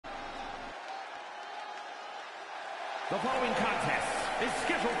The following contest is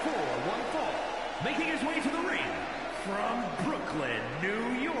scheduled for one fall. Making his way to the ring from Brooklyn,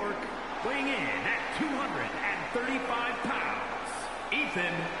 New York, weighing in at 235 pounds,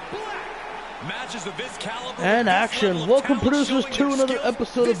 Ethan Black. Matches of this caliber and action. Welcome, producers, to another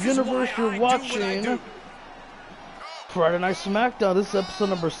episode of Universe. You're watching Friday Night SmackDown. This is episode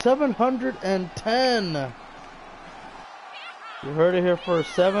number 710. You heard it here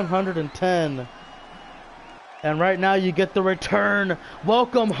first, 710. And right now you get the return.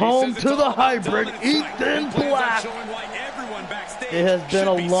 Welcome home to the hybrid, Ethan Black. It has been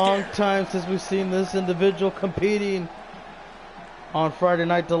a long time since we've seen this individual competing on Friday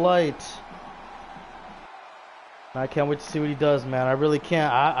Night Delight. I can't wait to see what he does, man. I really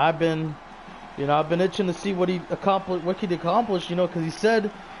can't. I've been itching to see what he accomplished, because he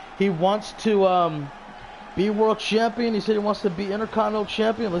said he wants to be world champion. He said he wants to be Intercontinental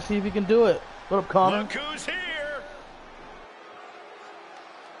champion. Let's see if he can do it. What up, Connor? Look who's here.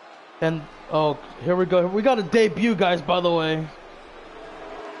 And oh, here we go. We got a debut, guys, by the way.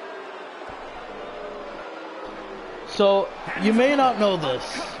 So you may not know this.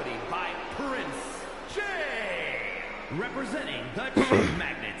 Accompanied by Prince J, representing the Chief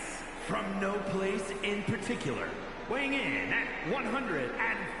Magnets from no place in particular, weighing in at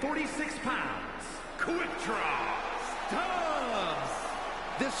 146 pounds. Quick Draw Stubbs.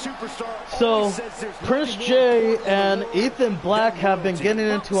 This superstar So Prince J and Ethan Black have been getting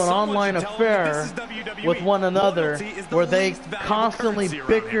into an online affair with one another, where they constantly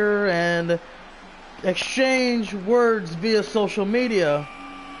bicker and exchange words via social media.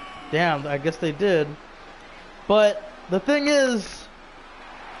 Damn, I guess they did. But the thing is,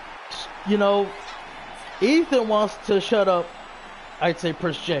 Ethan wants to shut up, I'd say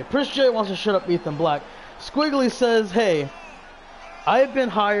Prince J. Prince J wants to shut up Ethan Black. Squiggly says, hey, I've been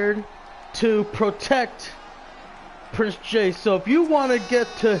hired to protect Prince J, so if you want to get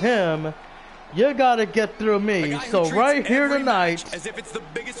to him, you gotta get through me. So right here tonight,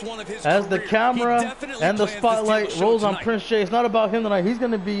 as the camera and the spotlight rolls on Prince J, it's not about him tonight. He's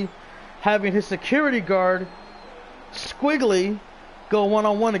gonna be having his security guard, Squiggly, go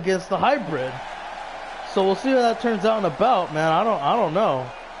one-on-one against the hybrid. So we'll see how that turns out and about, man. I don't know.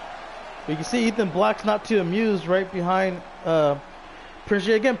 But you can see Ethan Black's not too amused right behind Prince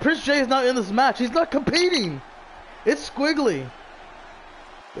J. Again, Prince J is not in this match. He's not competing. It's Squiggly.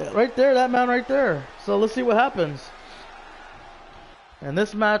 Yeah, right there, that man right there. So let's see what happens. And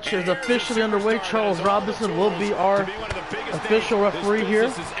this match is officially underway. Charles Robinson will be our official referee here.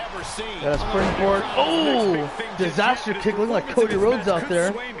 Got a springboard. Oh, disaster kick, looking like Cody Rhodes out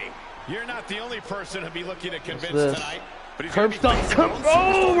there. You're not the only person to be looking to convince tonight. Curb stomp.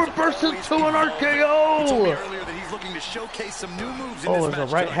 Oh, reverse into an RKO. Oh, there's a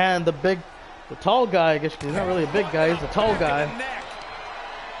right hand. The tall guy, I guess, he's not really a big guy. He's a tall guy.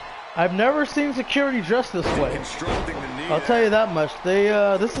 I've never seen security dressed this way. I'll tell you that much.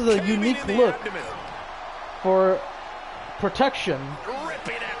 This is a unique look for protection.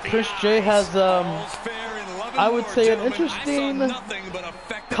 Prince J has, I would say, an interesting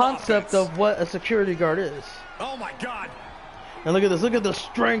concept of what a security guard is. Oh my God! And look at this. Look at the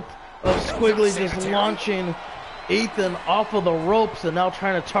strength of Squiggly just launching Ethan off of the ropes and now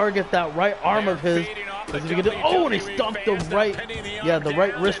trying to target that right arm of his. Oh, and he stomped the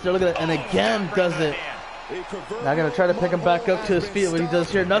right wrist there. Look at that. And again does it. Now going to try to pick him back up to his feet. What he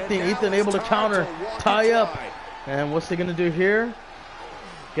does here, nothing. Ethan able to counter, tie up. And what's he going to do here?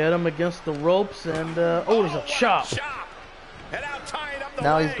 Get him against the ropes. And, oh, there's a chop.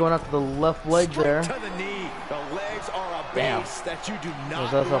 Now he's going out to the left leg there. Bam. That's a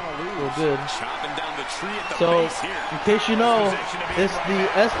little good. So, in case you know, it's the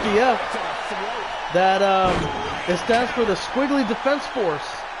SDF that it stands for the Squiggly Defense Force.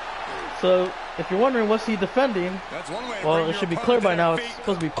 So, if you're wondering what's he defending, well, it should be clear by now. It's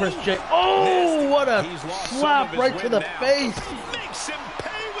supposed to be Prince J. Oh, what a slap right to the face.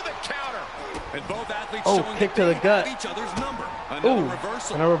 Oh, kick to the gut. Ooh,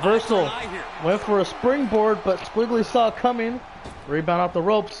 and a reversal. Went for a springboard, but Squiggly saw it coming. Rebound off the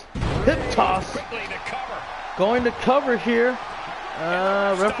ropes. Hip toss. Going to cover here.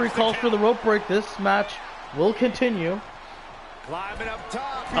 Referee calls for the rope break. This match will continue.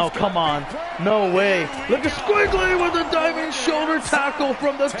 Oh, come on. No way. Look at Squiggly with a diving shoulder tackle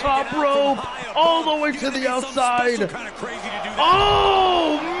from the top rope all the way to the outside.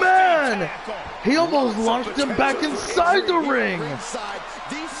 Oh, man. He almost launched him back inside the ring.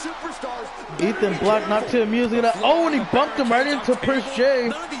 Ethan Black not too amused. Oh, and he bumped him right into Prince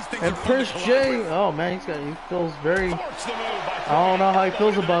J. And Prince Jay, oh man, he feels very, I don't know how he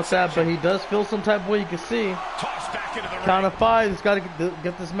feels about that, but he does feel some type of way, you can see. Count of 5, he's got to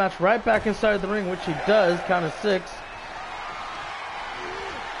get this match right back inside the ring, which he does. Count of 6.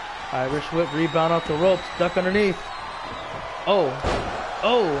 Irish whip, rebound off the ropes, duck underneath. Oh,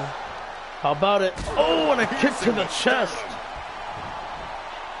 how about it? Oh, and a kick to the chest.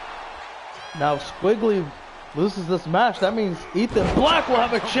 Now Squiggly loses this match. That means Ethan Black will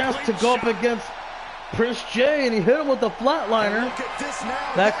have a chance to go up against Prince Jay, and he hit him with the flatliner.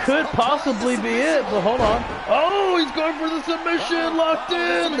 That could possibly be it, but hold on. Oh, he's going for the submission, locked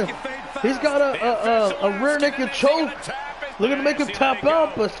in. He's got a rear naked choke. Looking to make him tap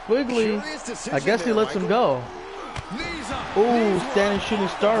out, but Squiggly, I guess he lets him go. Ooh, standing shooting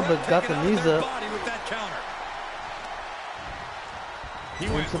star, but got the knees up.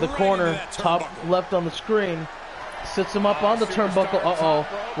 Into the corner, top left on the screen. Sits him up on the turnbuckle. Uh-oh.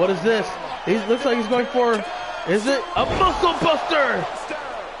 What is this? He looks like he's going for, is it a muscle buster?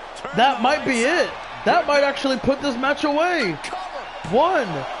 That might be it. That might actually put this match away. 1,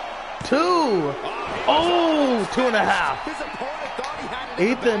 2. Oh, 2.5.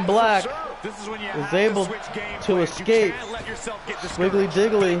 Ethan Black is able to escape. Squiggly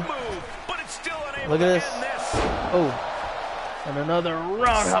Diggly. Look at this. Oh. And another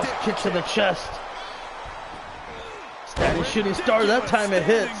roundhouse kick to the chest. Standing shooting star, that time it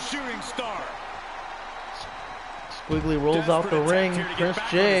hits. Squiggly rolls out the ring. Prince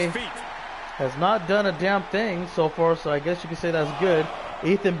Jay has not done a damn thing so far, so I guess you can say that's good.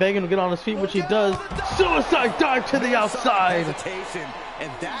 Ethan begging to get on his feet, which he does. Suicide dive to the outside.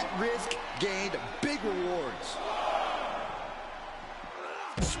 And that risk gained big rewards.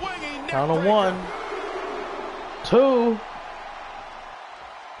 Count of 1, 2.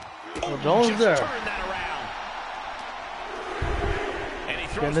 Well, Jones there.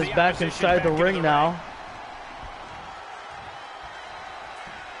 Getting this back inside the ring now.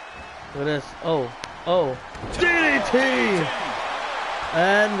 Look at this. Oh. DDT!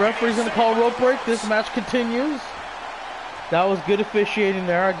 And referee's going to call rope break. This match continues. That was good officiating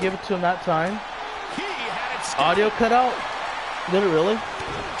there. I give it to him that time. Audio cut out. Did it really?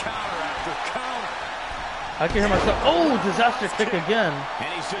 I can hear myself. Oh, disaster kick again.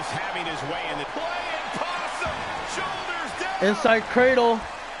 And he's just having his way in the inside cradle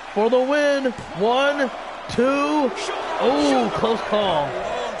for the win. 1, 2. Oh, close call.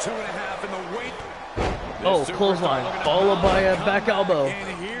 Oh, clothesline. Followed by a back elbow.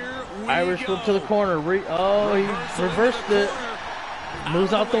 Irish whip to the corner. Oh, he reversed it.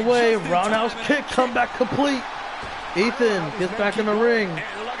 Moves out the way. Roundhouse kick. Comeback complete. Ethan gets back in the ring.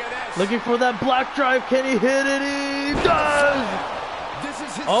 Looking for that black drive. Can he hit it? He does!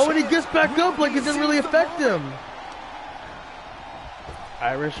 Oh, and he gets back up like it didn't really affect him.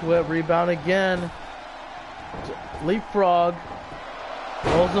 Irish whip, rebound again. Leapfrog.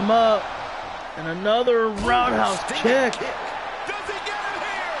 Rolls him up. And another roundhouse kick.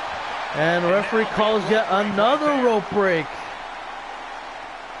 And referee calls yet another rope break.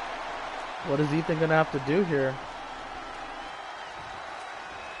 What is Ethan going to have to do here?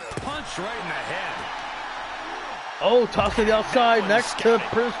 Punch right in the head. Oh, toss to the outside next to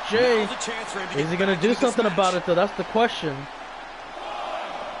Prince Jay. Is he going to do something about it, though? That's the question.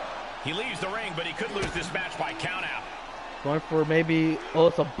 He leaves the ring, but he could lose this match by count out. Going for maybe, oh,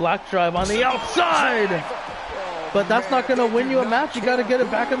 it's a black drive on the outside. But that's not going to win you a match. You got to get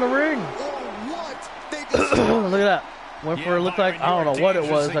it back in the ring. Look at that. Went for, it looked like, I don't know what it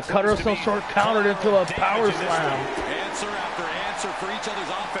was. A cutter of some sort countered into a power slam. Answer after answer for each other's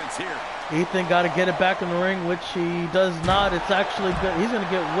offense here. Ethan got to get it back in the ring, which he does not. It's actually good. He's going to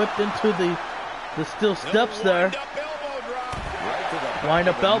get whipped into the steel steps there. Wind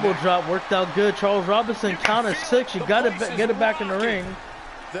up elbow drop worked out good. Charles Robinson, count of 6. You got to get it back in the ring.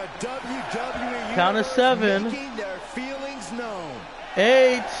 Count of 7.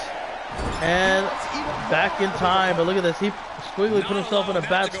 8. And back in time. But look at this. He Squiggly put himself in a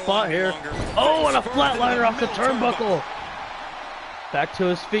bad spot here. Oh, and a flatliner off the turnbuckle. Back to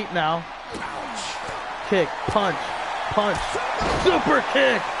his feet now. Kick, punch, super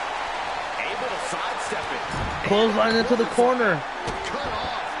kick. Able to sidestep it. Clothesline into the corner.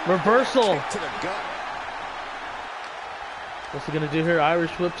 Reversal. What's he gonna do here?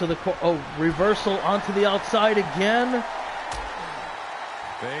 Irish whip to the reversal onto the outside again.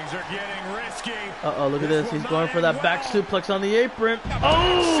 Things are getting risky. Uh-oh, look at this. He's going for that back suplex on the apron.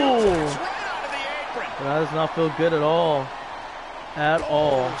 Oh! That does not feel good at all. At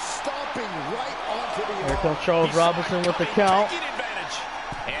all. Here comes Charles Robinson with the count.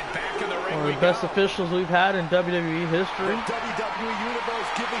 Here One of the best officials we've had in WWE history. The WWE Universe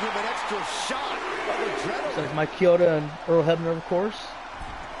giving him an extra shot of adrenaline. That's Mike Chioda and Earl Hebner, of course.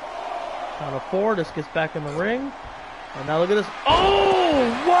 Count of 4. This gets back in the ring. And now look at this.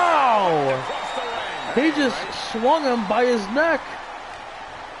 Oh, wow! He just swung him by his neck.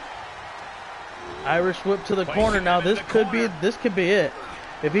 Irish whip to the corner. Now this could be it.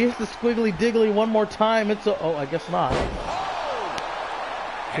 If he hits the squiggly diggly one more time, it's a, oh, I guess not.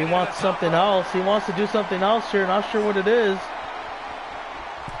 He wants something else. He wants to do something else here. Not sure what it is.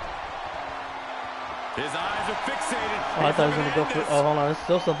 His eyes are fixated. Oh, I thought he was gonna go for. Oh, hold on. It's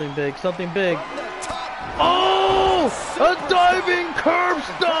still something big. Something big. Oh! A diving curb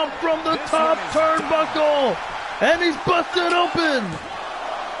stomp from the top turnbuckle, and he's busted open.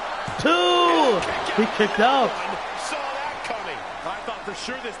 2. He kicked out.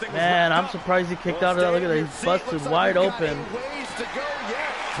 Man, I'm surprised he kicked out of that. Look at that. He's busted wide open.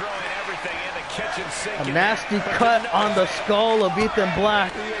 A nasty cut on the skull of Ethan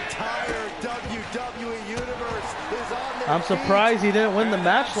Black. I'm surprised he didn't win the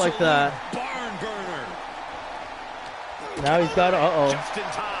match like that. Now he's got,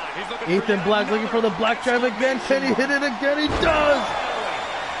 Ethan Black looking for the black drive again. Can he hit it again? He does.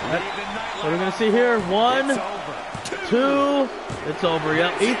 What are we going to see here? 1, 2. It's over.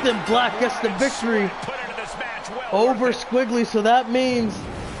 Yep. Ethan Black gets the victory over Squiggly. So that means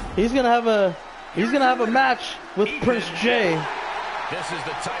he's going to have a match with Prince Jay. This is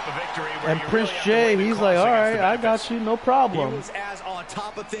the type of victory where and Prince Jay, he's like, all right, I got you, no problem. He was as on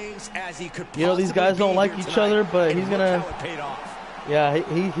top of things as he could. You know, these guys don't like each other, but he's gonna. Yeah,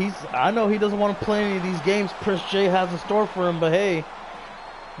 he's. I know he doesn't want to play any of these games Prince Jay has in store for him, but hey,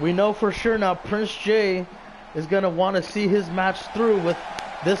 we know for sure now Prince Jay is gonna want to see his match through with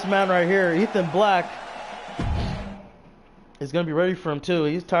this man right here, Ethan Black. Is gonna be ready for him too.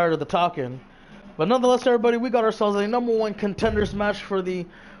 He's tired of the talking. But nonetheless, everybody, we got ourselves a #1 contenders match for the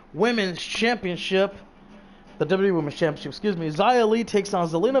Women's Championship. The WWE Women's Championship, excuse me. Xia Li takes on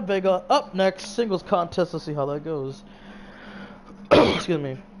Zelina Vega. Up next, singles contest. Let's see how that goes. Excuse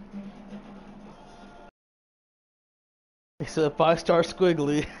me. He said 5-star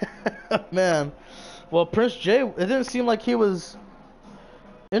squiggly. Man. Well, Prince Jay, it didn't seem like he was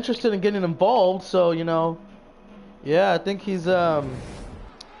interested in getting involved. So, you know, yeah, I think he's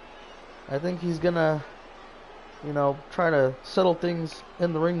gonna, you know, try to settle things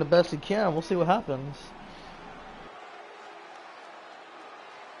in the ring the best he can. We'll see what happens.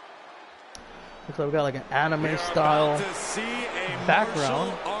 Looks like we got like an anime style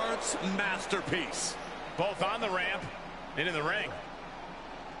background. Arts masterpiece, both on the ramp and in the ring.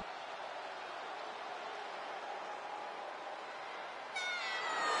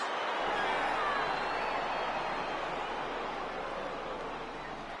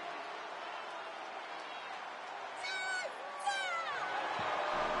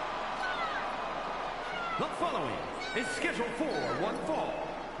 The following is scheduled for one fall,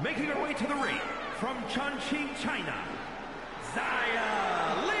 making her way to the ring from Chongqing, China,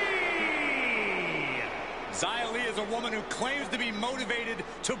 Xia Li. Xia Li is a woman who claims to be motivated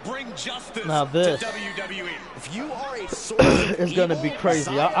to bring justice now this to WWE. If you are a source of is going to be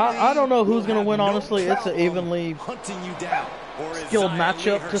crazy. I don't know who's going to win, honestly. It's an evenly skilled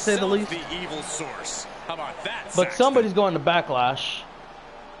matchup, to say the least. Evil source. How about that, but somebody's going to Backlash.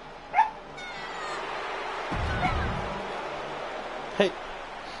 Hey,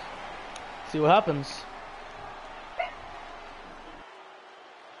 see what happens.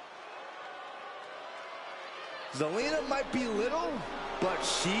 Zelina might be little, but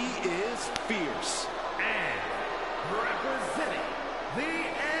she is fierce. And representing the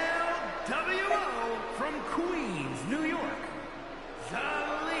LWO from Queens, New York,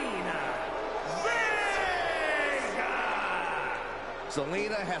 Zelina Vega.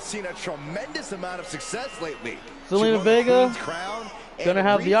 Zelina has seen a tremendous amount of success lately. Zelina Vega gonna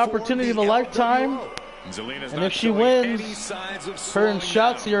have the opportunity of a lifetime, and if she wins, her and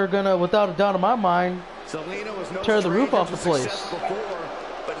Shotzi are gonna, without a doubt in my mind, tear the roof off the place. Before,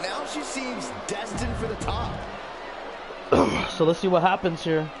 but now she seems destined for the top. So let's see what happens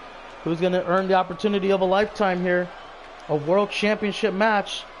here. Who's gonna earn the opportunity of a lifetime here? A world championship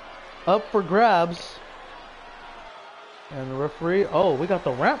match up for grabs. And the referee, oh, we got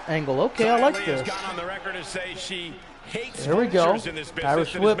the ramp angle. Okay, I like this. Here we go.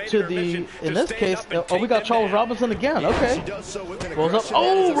 Irish whip to the, in this case, oh, we got Charles Robinson again. Okay. Goes up.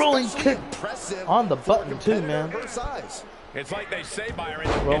 Oh, rolling kick on the button too, man. It's like they say, Byron,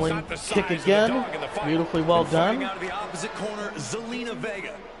 rolling kick again. Beautifully well done. Out of the opposite corner, Zelina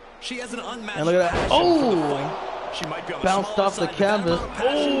Vega. She has an unmatched. And look at that. Oh! She might be on Bounced off the canvas.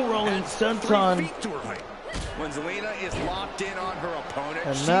 Oh, rolling senton. When Zelina is locked in on her opponent,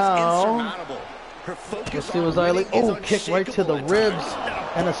 And she's now, insurmountable. Her focus let's see what on winning Xia Li. is Oh, kick right to the unshakable at ribs.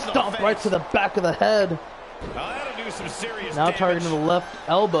 times. And a stomp right to the back of the head. That'll do some serious Now damage. targeting the left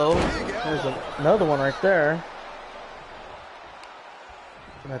elbow. There's another one right there.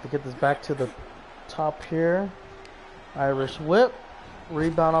 Gonna have to get this back to the top here. Irish whip.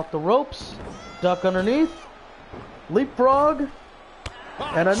 Rebound off the ropes. Duck underneath. Leapfrog.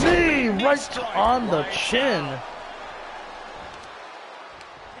 And a knee right on the chin.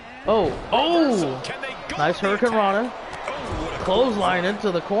 Oh, oh! Nice Hurricane Rana. Clothesline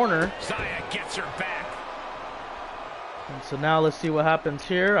into the corner. Xia gets her back. And so now let's see what happens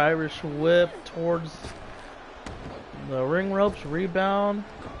here. Irish whip towards the ring ropes. Rebound.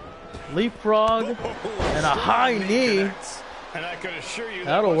 Leapfrog. And a high knee. And I can assure you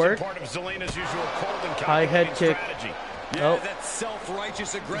That'll work. Part of Zelina's usual cold High head kick. strategy. Oh. That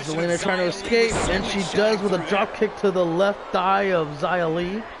self-righteous aggression. Zelina trying to escape, and she does with a drop kick to the left thigh of Xia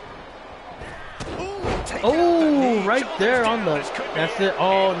Li. Oh, right there on the. That's it.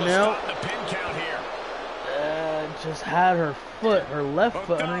 Oh no. Just had her foot, her left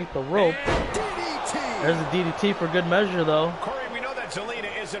foot underneath the rope. There's a DDT for good measure, though. Corey, we know that Zelina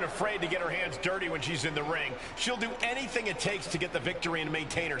isn't afraid to get her hands dirty when she's in the ring. She'll do anything it takes to get the victory and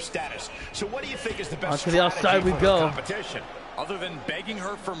maintain her status. So what do you think is the best Onto the outside we go. competition? Other than begging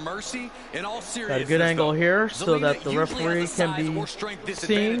her for mercy, in all seriousness, Got a good angle here so Zelina that the usually referee has the can size be or strength seen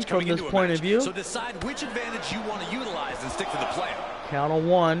disadvantage from coming this into a point match. of view. So decide which advantage you want to utilize and stick to the plan. Count on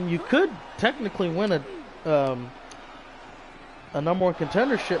one. You could technically win a number one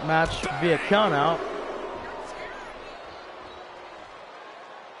contendership match via count out.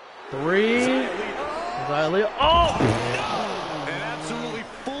 3. Xia Li. Oh! An absolutely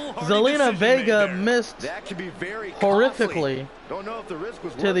foolhardy Zelina decision Vega made there. missed That could be very horrifically Don't know if the risk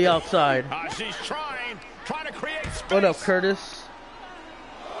was to the outside. She's trying to create space. What up, Curtis?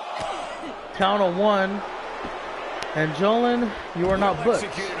 Count on 1. And Jolin, you are not booked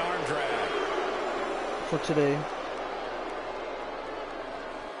Executed arm drag. for today.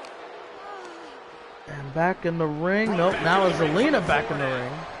 And back in the ring. Nope, now is Zelina back in the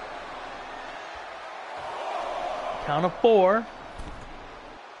ring. Count of 4.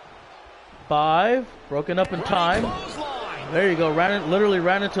 5. Broken up in time. There you go. Literally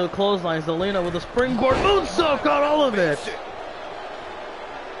ran into a clothesline. Zelina with a springboard moonsault. Got all of it.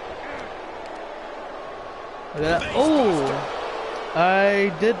 Look at that. Oh,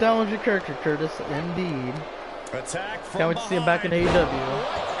 I did download your character, Curtis. Indeed. Can't wait to see him back in AEW.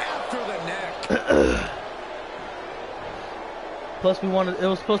 Plus, we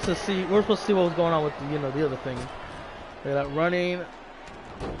were supposed to see what was going on with the other thing. Look at that running.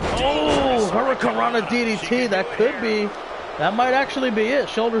 Oh, Hurricane Rana DDT. That might actually be it.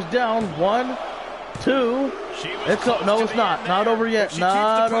 Shoulders down. 1, 2. No, it's not. Not over yet.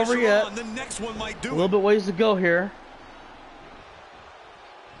 Not over yet. A little bit ways to go here.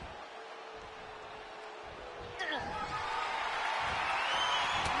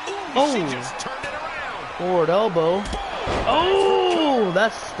 Oh, forward elbow. Oh,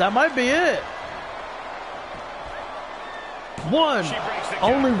 that might be it. 1.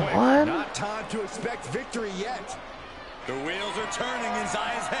 Only 1. Not time to expect victory yet. The wheels are turning in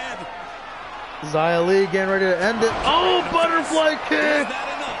Xia's head. Xia Li getting ready to end it. Oh, butterfly kick.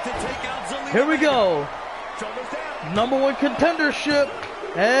 Here we go. Number 1 contendership.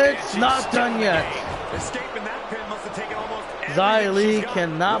 It's not done yet. Escaping that pin must have taken almost Xia Li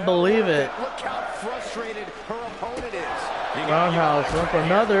cannot believe it. Look how frustrated her opponent is. Roundhouse went for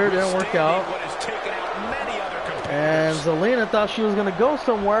another. Didn't work out. And Zelina thought she was going to go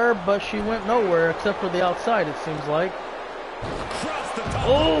somewhere, but she went nowhere except for the outside, it seems like.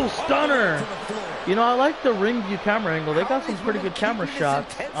 Oh, stunner. You know, I like the ring view camera angle. They got some pretty good camera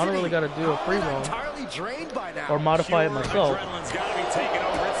shots. I don't really got to do a free roam or modify it myself.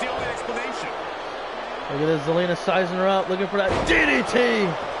 Look at this, Zelina sizing her up, looking for that DDT.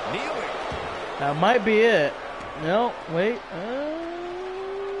 That might be it. No, wait.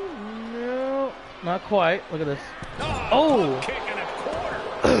 No, not quite. Look at this. Oh!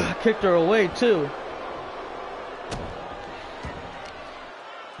 Kicked her away, too.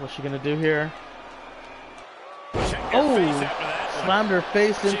 What's she going to do here? Oh! Slammed her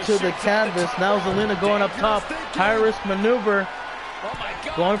face into the canvas. Now Zelina going up top. High risk maneuver.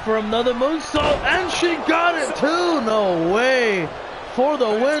 Going for another moonsault, and she got it too. No way. For the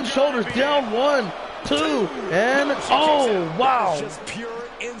win, shoulders down. 1, 2, and oh, wow. Just pure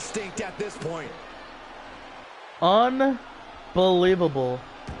instinct at this point. Unbelievable.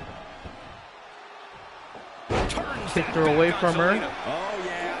 Kicked her away from her.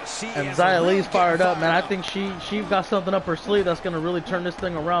 And Xia Li's fired up, man. I think she got something up her sleeve that's going to really turn this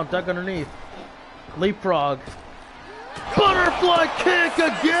thing around. Duck underneath. Leapfrog. Butterfly kick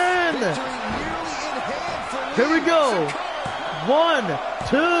again! Here we go. 1,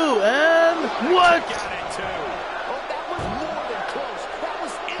 2, and what?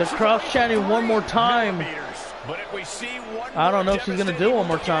 The crowd's chanting one more time. I don't know if she's going to do it one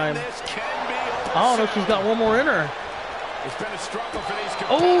more time. I don't know if she's got one more in her. It's been a struggle for these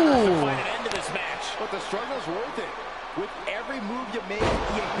competitors to find an end to this match. But the struggle's worth it. With every move you make, you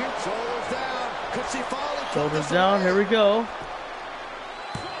hit shoulders down. Could she fall? Shoulders down, here we go.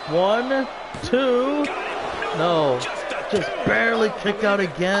 1, 2. No. Just barely kicked out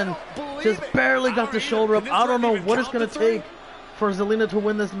again. Just barely got the shoulder up. I don't know what it's going to take for Zelina to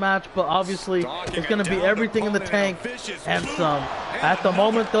win this match, but obviously it's going to be everything in the tank and some. At the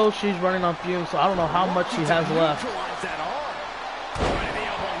moment, though, she's running on fumes, so I don't know how much she has left.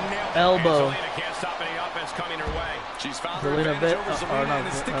 Elbow. Zelina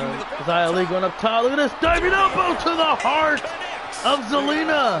Xia Li going up top. Look at this diving elbow to the heart of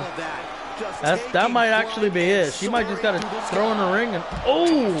Zelina. That might actually be it. She might just got to throw in the ring and I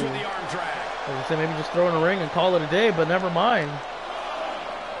was gonna say maybe just throw in the ring and call it a day, but never mind.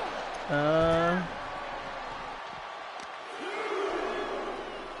 Boom,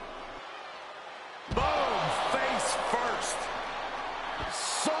 face first.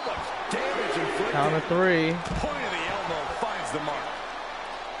 So much damage inflicted. Count of 3. Point of the elbow finds the mark.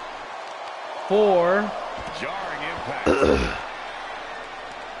 4. Jarring impact.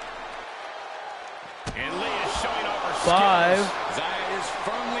 And Lee is showing off her 5. Xia is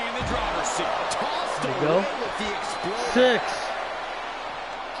firmly in the driver's seat. Tossed There you go. away with the explosion. 6.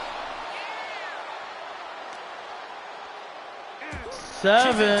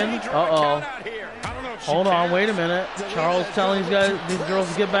 7. Uh-oh. Hold on, wait a minute. Charles telling these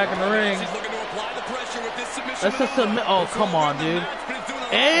girls to get back in the ring. That's a submit. Oh, come on, dude.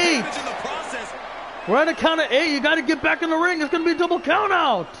 8. We're at a count of 8. You got to get back in the ring. It's going to be a double count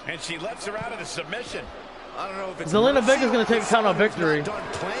out. And she lets her out of the submission. I don't know if it's Zelina Vega's going to take a count out victory. done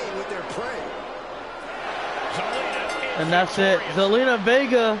playing with their prey. And that's it. Zelina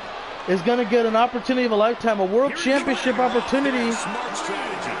Vega is going to get an opportunity of a lifetime, a world championship opportunity Smart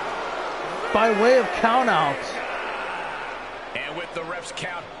strategy. by way of count out. And with the ref's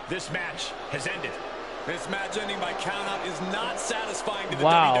count, this match has ended. This match ending by countout is not satisfying to the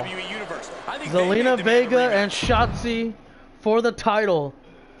WWE Universe. I think Zelina Vega and Shotzi for the title.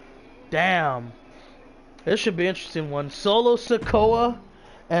 Damn. This should be an interesting one. Solo Sikoa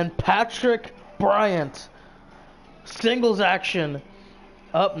and Patrick Bryant. Singles action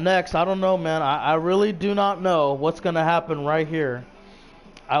up next. I don't know, man. I really do not know what's going to happen right here.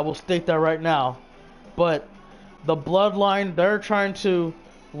 I will state that right now. But the Bloodline, they're trying to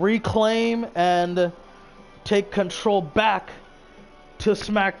reclaim and take control back to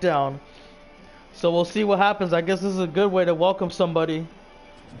SmackDown. So we'll see what happens. I guess this is a good way to welcome somebody.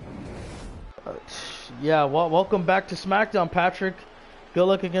 Yeah, welcome back to SmackDown, Patrick. Good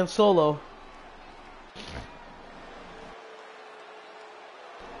luck against Solo.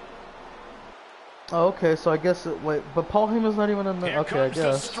 Oh, okay, so I guess wait, but Paul Heyman's not even in the. Okay, I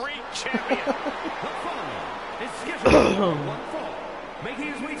guess. The following is scheduled for one fall,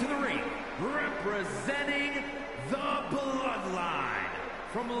 making his way to the ring, representing the Bloodline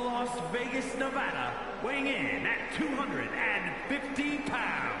from Las Vegas, Nevada, weighing in at 250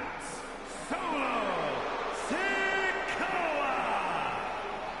 pounds, Solo Sikoa.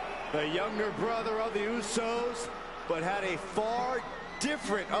 The younger brother of the Usos, but had a far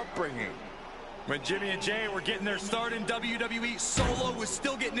different upbringing. When Jimmy and Jay were getting their start in WWE, Solo was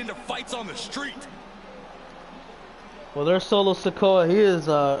still getting into fights on the street. Well, there's Solo Sikoa. He is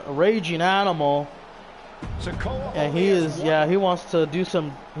a raging animal, and he is he wants to do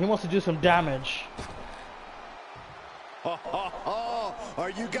some damage. Are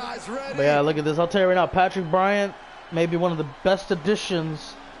you guys ready? But yeah, look at this. I'll tell you right now, Patrick Bryant may be one of the best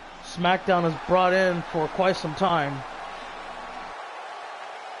additions SmackDown has brought in for quite some time.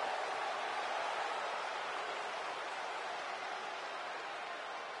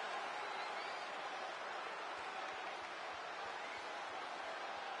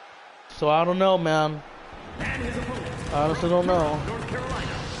 So I don't know, man. And his opponent, I honestly don't know. North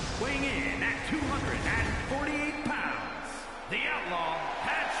Carolina, weighing in at 248 pounds, the Outlaw,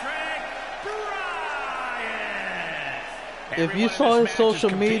 Patrick Bryant. If you saw his social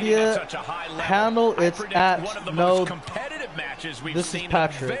media handle, it's at no. This is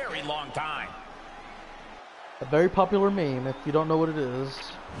Patrick. A very popular meme. If you don't know what it is.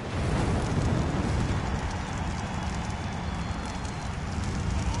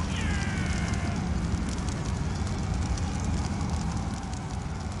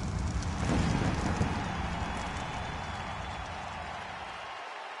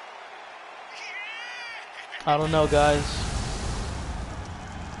 I don't know, guys.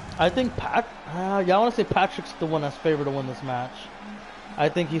 I think I want to say Patrick's the one that's favored to win this match. I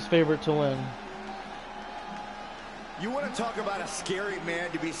think he's favored to win. You want to talk about a scary man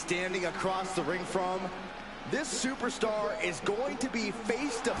to be standing across the ring from? This superstar is going to be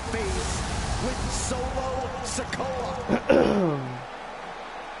face to face with Solo Sikoa.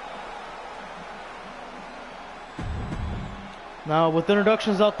 Now, with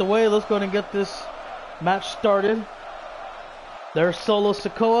introductions out the way, let's go ahead and get this match started. There's Solo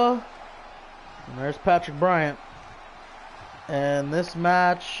Sikoa, and there's Patrick Bryant. And this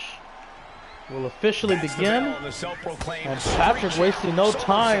match will officially begin. And Patrick wasting no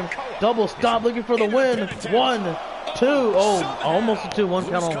time. Double stomp, looking for the win. 1, 2. Oh, almost a 2. One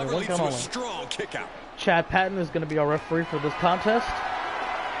count only. One count only. Chad Patton is going to be our referee for this contest.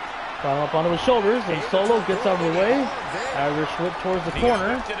 Climb up onto his shoulders, and Solo gets out of the way. Irish whip towards the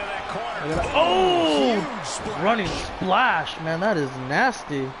corner. Oh! Running splash. Man, that is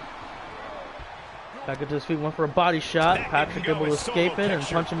nasty. Back into his feet, went for a body shot. Patrick able to escape it and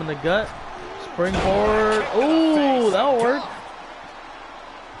punch him in the gut. Springboard. Ooh, that'll work.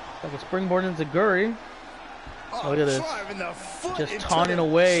 Like a springboard into Guri. Look at this. Just taunting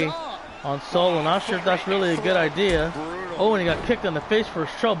away on Solo. Not sure if that's really a good idea. Oh, and he got kicked in the face for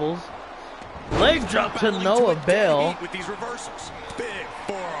his troubles. Leg drop to no avail.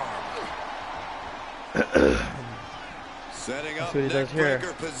 Setting Let's up see what he does here.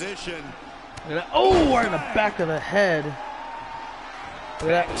 position. Oh, right in the back of the head.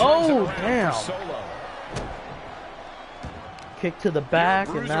 Look at that. Oh, damn. Kick to the back,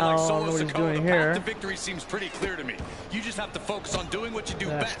 and now I don't know what he's doing here. The victory seems pretty clear to me. You just have to focus on doing what you do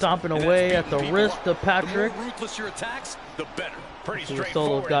best. Stomping away at the wrist of Patrick. The more ruthless your attacks, the better. Pretty See what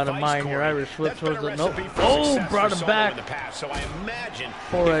Solo's got in mind here. Irish whip towards the nope. Oh, brought him back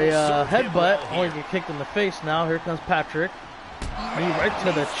for a headbutt. Only get kicked in the face now. Here comes Patrick. Knee right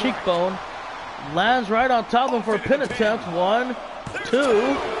to the cheekbone. Lands right on top of him for a pin attempt. 1, 2.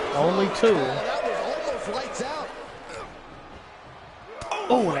 Only 2. That was almost lights out.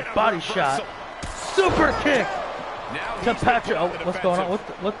 Oh, and a body shot. Super kick to Patrick. Oh, what's going on?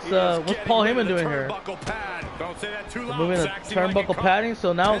 What's Paul Heyman doing here? They're moving the turnbuckle padding,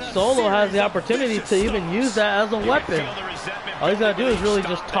 so now Solo has the opportunity to even use that as a weapon. All he's got to do is really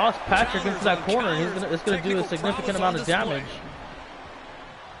just toss Patrick into that corner, and it's going to do a significant amount of damage.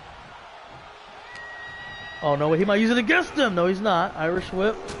 Oh, no, he might use it against him. No, he's not. Irish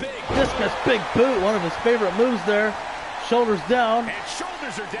whip. Discus big boot, one of his favorite moves there. Shoulders down.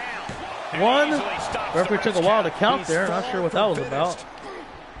 One. Referee took a while to count there. Not sure what that was about.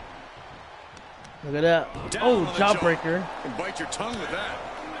 Look at that. Oh, jawbreaker. Bite your tongue with that.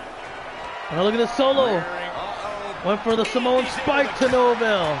 And look at this Solo. Went for the Samoan spike to no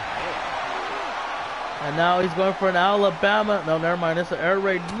avail. And now he's going for an Alabama. No, never mind. It's an air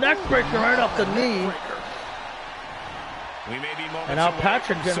raid neck breaker right off the knee. And now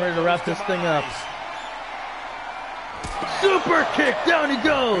Patrick getting ready to wrap this thing up. Super kick, down he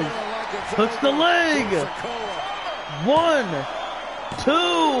goes. Hooks the leg. 1, 2,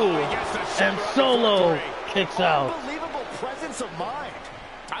 and Solo kicks out. Unbelievable presence of mind.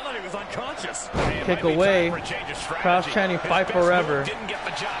 I thought he was unconscious. Kick away. Crowd chanting "Fight Forever."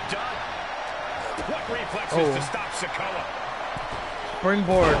 Oh.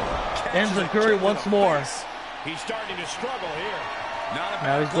 Springboard. Ends the Guri once more. He's starting to struggle here.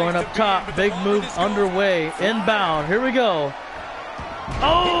 Now he's going up top. Big move underway. Inbound. Here we go.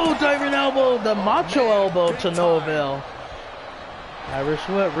 Oh, diving elbow. The macho elbow to no avail. Irish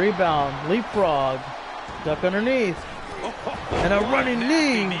whip. Rebound. Leapfrog. Duck underneath. And a running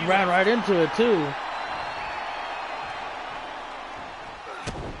knee. Ran right into it too.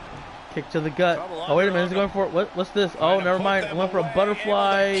 Kick to the gut. Oh, wait a minute. He's going for it. What's this? Oh, never mind. Went for a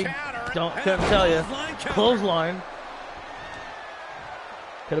butterfly. Couldn't tell you. Clothesline.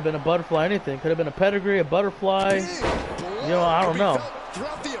 Could have been a butterfly, anything. Could have been a pedigree, a butterfly. You know, I don't know.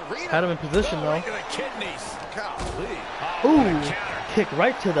 Had him in position, though. Ooh, kick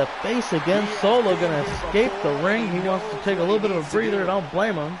right to the face again. Solo gonna escape the ring. He wants to take a little bit of a breather. Don't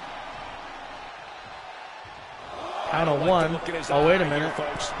blame him. Count of 1. Oh, wait a minute.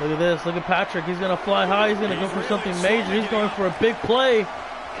 Look at this. Look at Patrick. He's gonna fly high. He's gonna go for something major. He's going for a big play.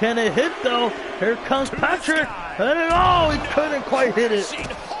 Can it hit, though? Here comes Patrick. And oh, he couldn't quite hit it.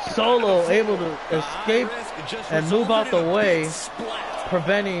 Solo able to escape and move out the way,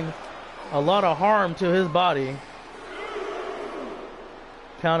 preventing a lot of harm to his body.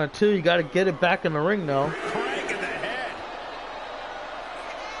 Count of 2. You got to get it back in the ring, though.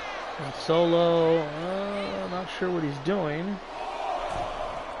 And Solo, not sure what he's doing.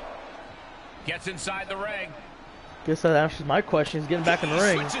 Gets inside the ring. Guess that answers my question. He's getting back in the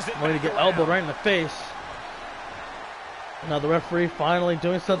ring. Going to get elbowed right in the face. Now the referee finally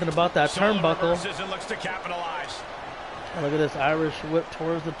doing something about that turnbuckle. And looks to capitalize. And look at this Irish whip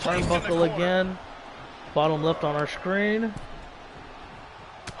towards the turnbuckle again. Bottom left on our screen.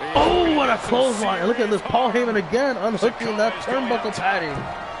 Oh, what a clothesline. And look at this Paul Heyman again unhooking that turnbuckle patty.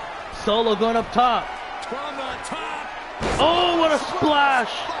 Solo going up top. From the top. Oh, what a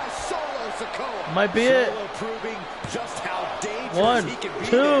splash. Might be it. One,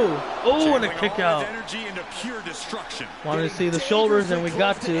 two. Oh, and a kick out. Wanted to see the shoulders, and we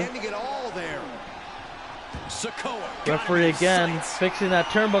got to. Referee again, fixing that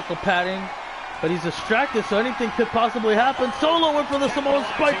turnbuckle padding. But he's distracted, so anything could possibly happen. Solo went for the Samoan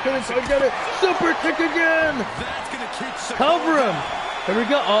spike, couldn't quite get it. Super kick again. Cover him. Here we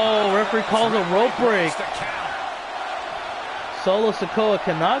go. Oh, referee calls a rope break. Solo Sikoa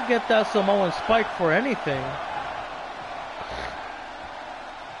cannot get that Samoan spike for anything.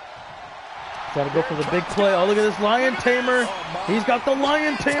 Got to go for the big play. Oh, look at this Lion Tamer. He's got the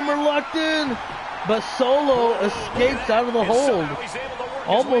Lion Tamer locked in. But Solo escapes out of the hold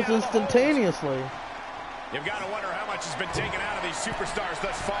almost instantaneously. You've got to wonder how much has been taken out of these superstars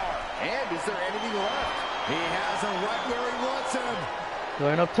thus far. And is there anything left? He has him right where he wants him.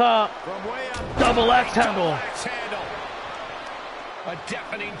 Going up top. From way up. Double axe handle. A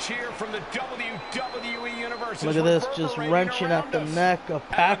deafening cheer from the WWE Universe. Look at this, just wrenching at the neck of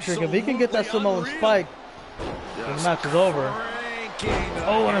Patrick. If he can get that Samoan spike, the match is over.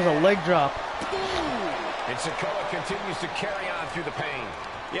 Oh, and there's a leg drop. And Sikoa continues to carry on through the pain.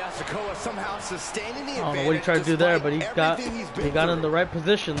 Yeah, Sikoa somehow sustaining the advantage. I don't know what he tried to do there, but he got in the right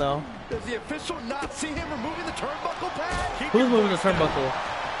position though. Does the official not see him removing the turnbuckle pad? Who's moving the turnbuckle?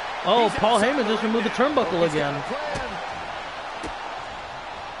 Oh, Paul Heyman just removed the turnbuckle again.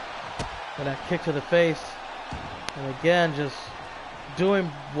 And that kick to the face. And again, just doing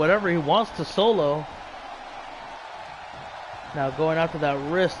whatever he wants to Solo. Now going after that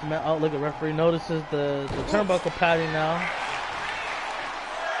wrist. Oh, look at referee notices the turnbuckle padding now.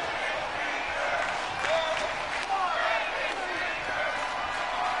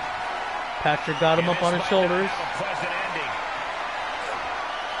 Patrick got him up on his shoulders.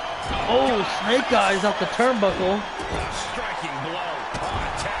 Oh, snake eyes off the turnbuckle.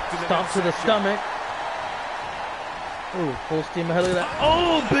 Stomp to the stomach. Ooh, full steam ahead of that.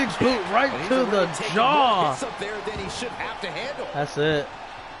 Oh, big boot right to the jaw. That's it.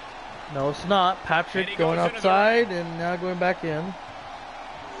 No, it's not. Patrick going outside and now going back in.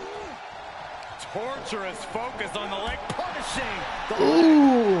 Torturous focus on the leg, punishing.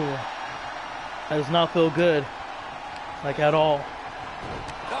 Ooh. That does not feel good. Like at all.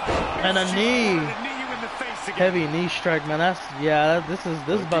 And a knee. Heavy knee strike, man. This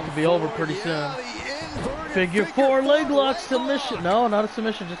is about to be over pretty soon. Figure four leg lock submission. No, not a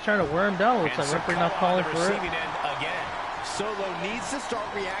submission. Just trying to wear him down. Looks like referee not calling for it. Solo needs to start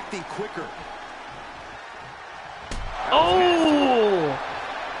reacting quicker. Oh!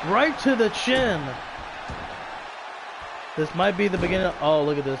 Right to the chin. This might be the beginning of, oh,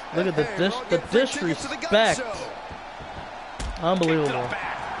 look at this. Look at the disrespect. Unbelievable.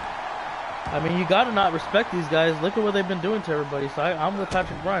 I mean, you gotta not respect these guys. Look at what they've been doing to everybody. So I'm with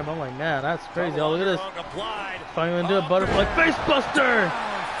Patrick Bryan. I'm like, man, that's crazy. Oh, look at this. If I'm gonna do a butterfly face buster.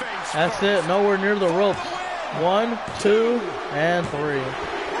 That's it. Nowhere near the ropes. 1, 2, and 3.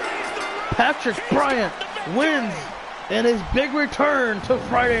 Patrick Bryan wins in his big return to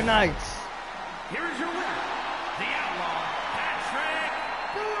Friday nights. Here is your winner, the Outlaw,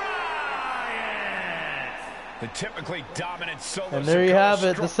 Patrick Bryant. The typically dominant Solo. And there you have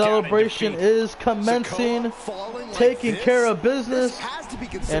it. The celebration is commencing, taking care of business.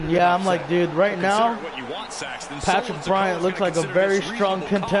 And yeah, I'm like, dude, right now, Patrick Bryant looks like a very strong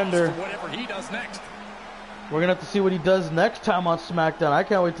contender. We're going to have to see what he does next time on SmackDown. I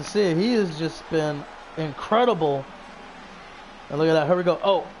can't wait to see it. He has just been incredible. And look at that. Here we go.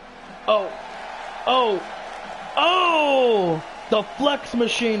 Oh. Oh. Oh. Oh. The flex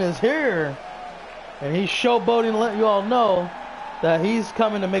machine is here. And he's showboating to let you all know that he's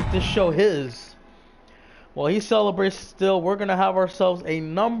coming to make this show his. While he celebrates still, we're going to have ourselves a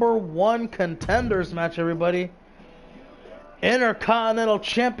 #1 contenders match, everybody. Intercontinental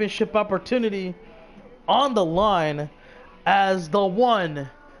Championship opportunity on the line as the one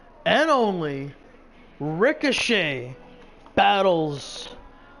and only Ricochet battles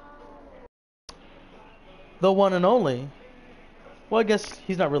the one and only. Well, I guess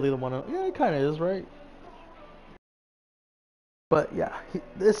he's not really the one. Yeah, he kind of is, right? But yeah,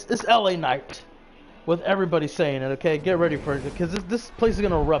 this LA Knight with everybody saying it. Okay, get ready for it because this place is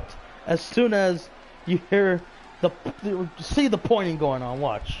gonna erupt. as soon as you hear see the pointing going on.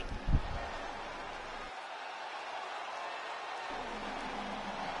 Watch.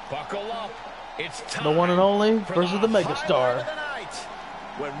 Buckle up. It's time. The one and only versus the megastar.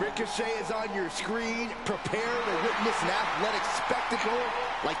 When Ricochet is on your screen, prepare to witness an athletic spectacle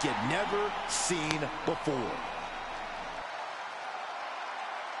like you've never seen before.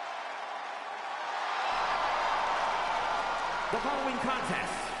 The following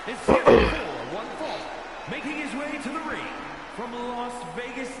contest is scheduled for one fall. Making his way to the ring from Las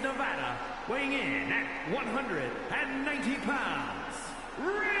Vegas, Nevada, weighing in at 190 pounds,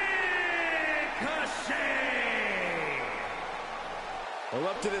 Ricochet! Well,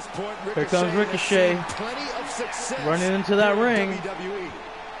 up to this point, Here comes Ricochet, plenty of success running into that ring. WWE.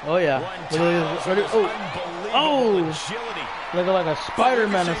 Oh yeah, looking like a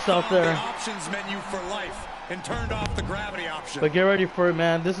Spider-Man himself there. Options menu for life and turned off the gravity option. But get ready for it,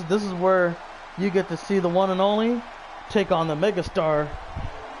 man. This is where you get to see the one and only take on the megastar.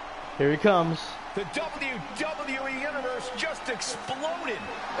 Here he comes. The WWE Universe just exploded.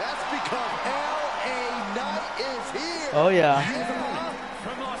 That's because LA Knight is here. Oh yeah.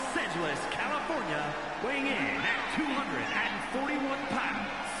 From Los Angeles, California, weighing in at 241 pounds,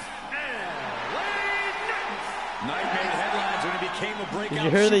 LA Knight. Knight made headlines when he became a breakout. Did you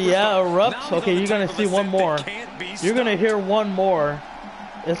hear the yeah erupts? Okay, you're gonna see one more. You're gonna hear one more.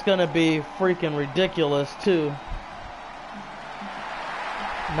 It's gonna be freaking ridiculous too.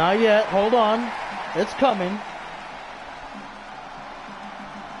 Not yet. Hold on. It's coming.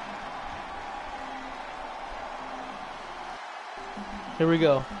 Here we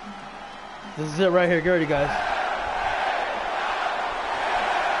go. This is it right here. Get ready, guys.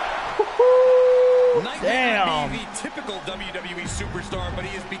 Damn. May be the typical WWE superstar, but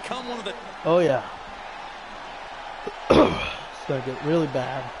he has become one of the... Oh, yeah. It's going to get really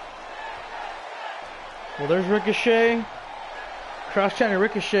bad. Well, there's Ricochet. Cross-chanting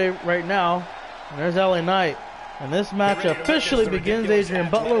Ricochet right now. And there's LA Knight. And this match officially begins. Adrian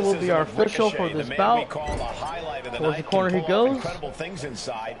Butler will be our official for this bout. Towards the corner he goes. Let's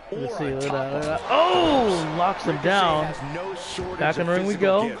see. Look at that. Oh! Locks him down. Back in the ring we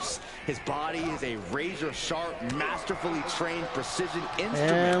go. His body is a razor-sharp, masterfully trained precision instrument.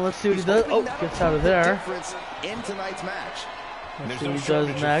 And let's see what he does. Oh, gets out of there. In tonight's match. Let's see what he does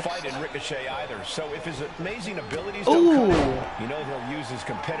next. Ricochet either. So if his amazing abilities Ooh! you know he'll use his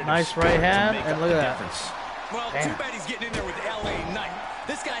competitive Nice right hand, and look at that. Well, too bad he's getting in there with LA Knight.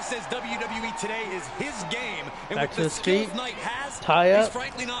 This guy says WWE today is his game. And back with to the his feet. skills Knight has, Tie up. he's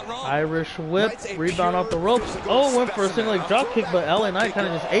frankly not wrong. Irish whip. Rebound off the ropes. Oh, went for a single leg drop kick, but LA Knight kind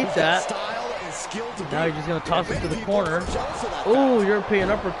of just ate that. Now he's just going to toss it to the corner. Oh, European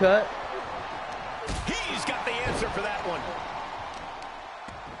uppercut. He's got the answer for that one.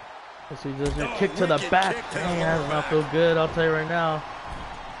 Let's see, does a kick to the back. Dang, that does not feel good, I'll tell you right now.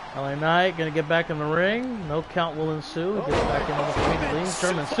 LA Knight going to get back in the ring. No count will ensue. Gets back into the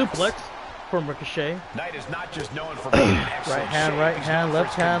swing. German suplex from Ricochet. Knight is not just known for being an excellent right hand,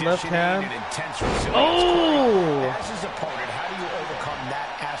 left hand, left hand. Oh! As his opponent, how do you overcome that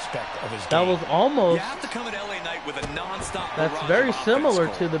aspect of his game? That was almost. You have to come at LA Knight with a non-stop. That's very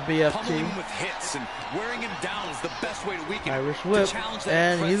similar to the BFT. With hits and wearing him down is the best way to weaken Irish whip,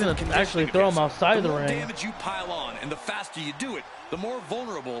 and he's going to actually throw him outside the ring. The more damage you pile on, and the faster you do it, the more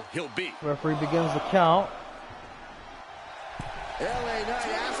vulnerable he'll be. Referee begins the count.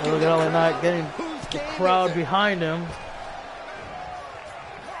 Look at LA Knight getting the crowd behind him.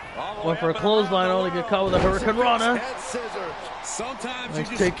 Went for a clothesline, only get caught with a Hurricane Rana. Nice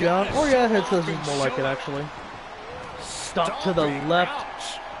takedown. Or yeah, head scissors more like it actually. Stop to the left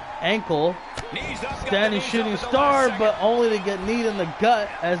ankle. Standing shooting star, but only to get kneed in the gut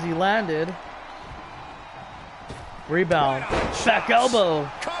as he landed. Rebound. Back elbow.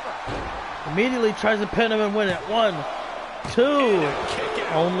 Immediately tries to pin him and win it. 1, 2.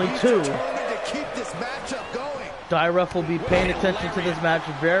 Only 2. Ref will be paying attention to this match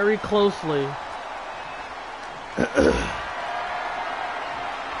very closely.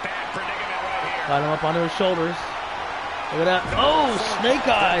 Got him up onto his shoulders. Look at that. Oh, snake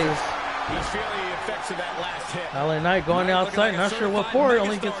eyes. He's feeling the effects of that last hit. LA Knight going outside, not sure what for. He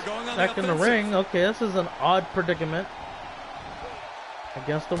only gets back in the ring. Okay, this is an odd predicament.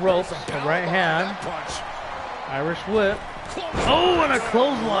 Against the ropes, the right hand. Irish whip. Oh, and a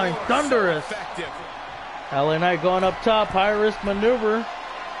clothesline. Thunderous. LA Knight going up top. High risk maneuver.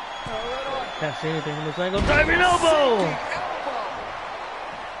 Can't see anything from this angle. Diving elbow.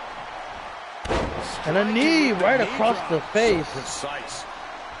 And a knee right across the face.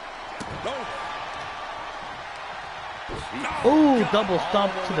 Ooh, double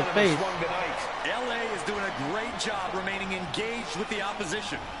stomp to the face. LA is doing a great job remaining engaged with the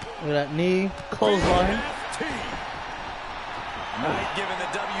opposition. Look at that knee, clothesline. Might giving the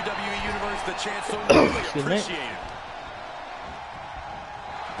WWE Universe the chance to really appreciate it.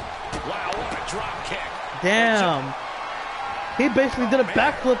 Wow, what a drop kick. Damn. He basically did a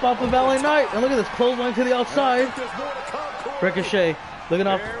backflip off of LA Knight. And look at this clothesline to the outside. Ricochet looking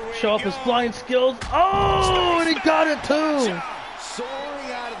off, show off his flying skills. Oh, and he got it too.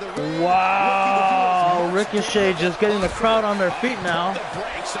 Wow. Ricochet just getting the crowd on their feet now.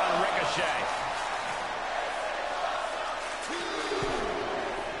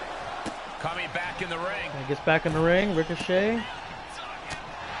 Coming back in the ring. He gets back in the ring. Ricochet.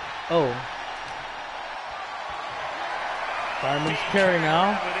 Oh. Fireman's carry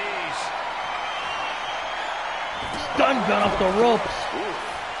now. Stun gun off the ropes.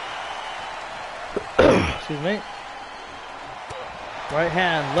 Excuse me. Right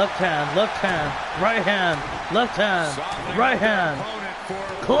hand, left hand, left hand, right hand, left hand, right hand.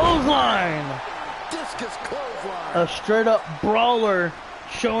 Clothesline. Discus clothesline. A straight up brawler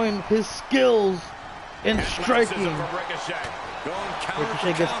showing his skills in striking.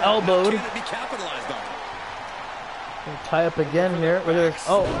 Ricochet gets elbowed. Tie up again here. Look at this.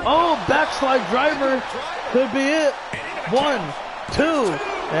 Oh, backslide driver. Could be it. 1, 2.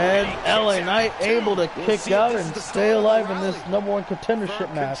 And LA Knight able to kick out and stay alive in this #1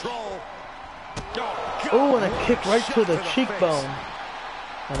 contendership match. Oh, and a kick right to the cheekbone.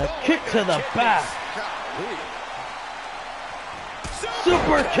 And a kick to the back.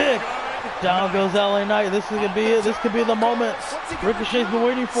 Super kick. Down goes LA Knight. This is gonna be it. This could be the moment Ricochet's been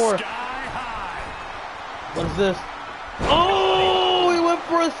waiting for. What is this? Oh, he went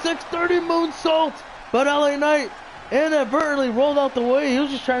for a 630 moonsault, but LA Knight inadvertently rolled out the way. He was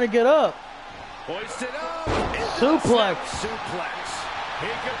just trying to get up. Suplex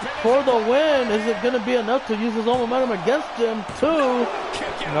for the win. Is it going to be enough to use his own momentum against him too?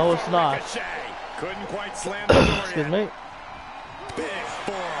 No, it's not. Excuse me.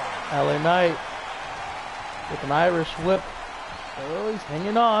 LA Knight with an Irish whip. Oh, he's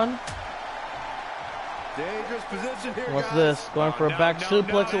hanging on. Dangerous position here. What's this? Going for a back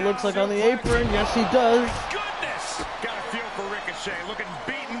suplex, it looks like, on the apron. Yes, he does. Goodness! Got a feel for Ricochet. Looking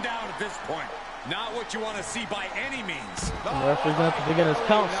beaten down at this point. Not what you want to see by any means. The referee's going to have to begin his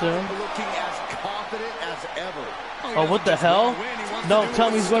count soon. Looking as confident as ever. Oh, what the hell? Don't tell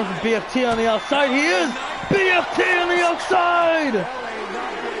me he's going for BFT on the outside. He is! BFT on the outside!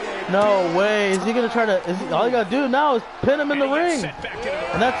 No way. Is he going to try to... all you got to do now is pin him in the ring.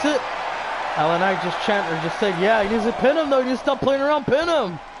 And that's it. LA Knight just said, yeah, he needs to pin him though. He needs to stop playing around, pin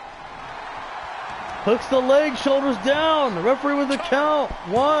him. Hooks the leg, shoulders down. The referee with the count.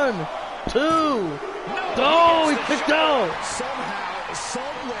 1, 2. Oh, he kicked out.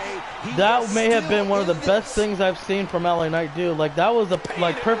 That may have been one of the best things I've seen from LA Knight do. Like, that was a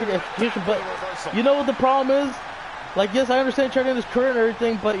perfect execution. But you know what the problem is? Like, yes, I understand trying to end his career and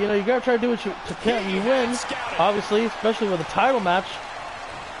everything, but you know, you gotta try to do what you can. You win, obviously, especially with a title match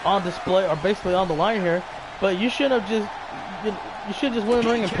on display, or basically on the line here. But you shouldn't have just, you should just win in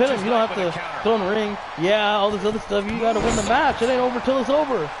the ring and pin him. You don't have to throw in the ring. Yeah, all this other stuff. You got to win the match. It ain't over till it's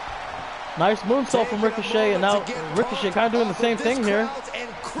over. Nice moonsault from Ricochet, and now Ricochet kind of doing the same thing here.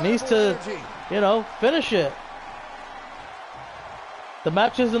 Needs to, you know, finish it. The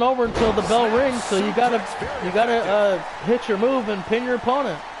match isn't over until the bell rings, so you gotta hit your move and pin your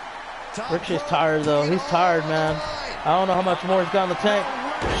opponent. Ricochet's tired though. He's tired, man. I don't know how much more he's got in the tank.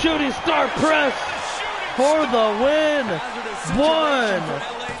 Shooting star press for the win. 1,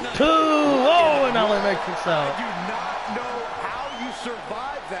 2. Oh, and LA Knight kicks out. I do not know how you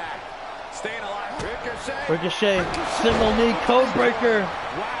survive that. Staying alive. Ricochet, single knee code breaker.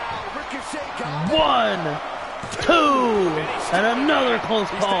 1, 2, and another close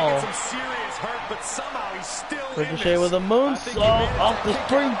call. Ricochet with a moonsault off the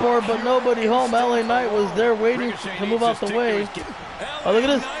springboard, but nobody home. LA Knight was there waiting to move out the way. Oh, look at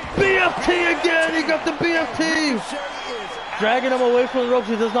this. BFT again. He got the BFT. Dragging him away from the ropes.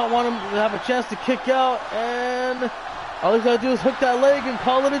 He does not want him to have a chance to kick out. And all he's got to do is hook that leg and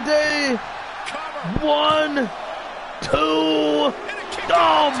call it a day. 1, 2.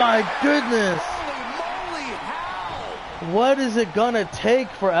 Oh, my goodness. What is it going to take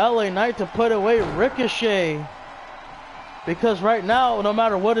for LA Knight to put away Ricochet? Because right now, no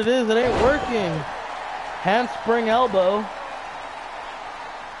matter what it is, it ain't working. Handspring elbow.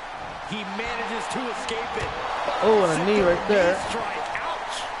 He manages to escape it. Oh, and a knee right there.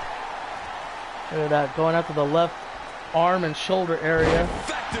 Look at that, going after the left arm and shoulder area.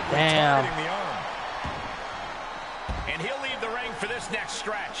 Damn. next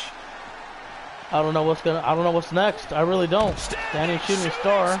stretch. I don't know what's next. I really don't. Standing shooting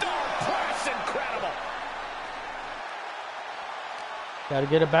star. Press, incredible. Got to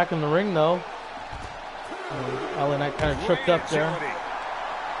get it back in the ring though. LA Knight kind of tripped up there.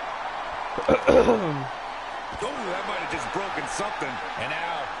 Oh, that might have just broken something. And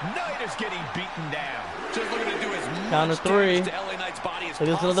now, Knight is getting beaten down. Just looking to do as Count much of three. damage to LA Knight's body as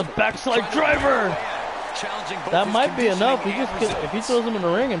There's possible. another backslide driver. That might be enough. If he throws him in the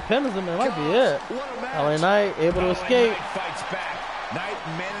ring and pins him, it might be it. LA Knight able to escape. Fights back. Knight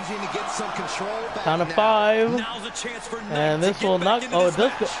managing to get some control back. Count of now. 5. Now's a chance for Knight And this to will get not. back into Oh, this it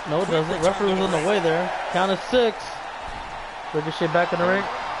does go. match. No, it doesn't. Referee was in the way there. Count of 6. Ricochet back in the ring.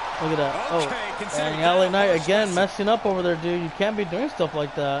 Look at that. Oh, and LA Knight again messing up over there, dude. You can't be doing stuff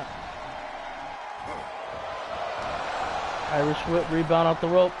like that. Irish whip, rebound off the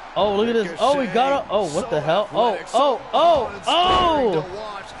rope. Oh, look at this. Oh, he got it. Oh, what the hell? Oh.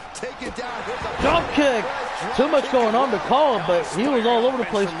 Drop kick. Too much going on to call it, but he was all over the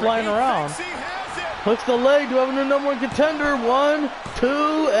place flying around. Hooks the leg. Do we have a new #1 contender? 1, 2,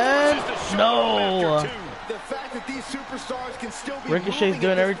 and no. The fact that these superstars can still be Ricochet's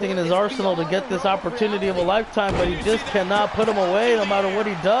doing everything in his arsenal to get this opportunity of a lifetime, but he just cannot put him away no matter what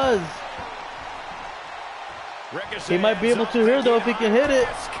he does. He might be able to here though if he can hit it.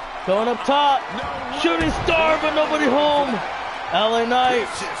 Going up top. Shooting star, but nobody home. LA Knight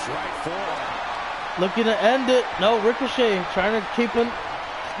looking to end it. No, Ricochet trying to keep him,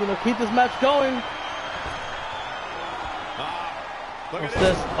 keep this match going. What's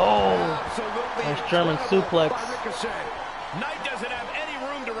this? Oh, nice German suplex. Knight doesn't have any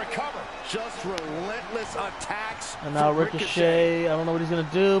room to recover. just relentless attacks. And now Ricochet, I don't know what he's going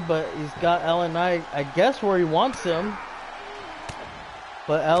to do, but he's got LA Knight, I guess, where he wants him.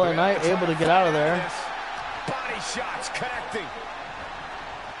 But LA Knight able to get out of there. Body shots connecting.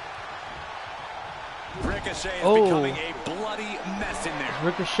 Ricochet is becoming a bloody mess in there.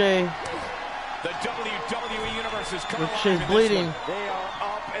 Ricochet. The WWE Universe is coming. Ricochet's bleeding. They are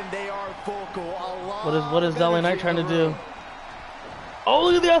up and they are vocal. What is LA Knight trying to do? Oh,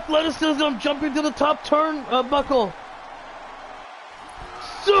 look at the athleticism, jumping to the top turn buckle.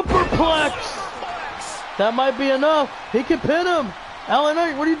 Superplex. That might be enough. He can pin him. LA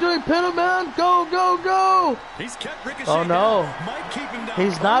Knight, what are you doing? Pin him, man. Go, go, go. He's kept Ricochet Oh, no. down. Might keep him down.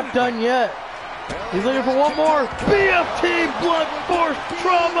 He's not done yet. He's looking for one more. BFT, blunt force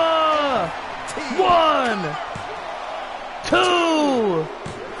trauma. 1, 2.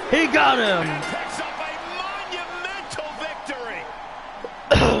 He got him. Picks up a monumental victory.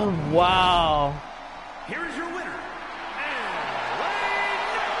 Wow. Here is your winner,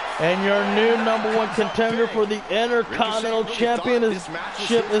 And your new #1 contender for the Intercontinental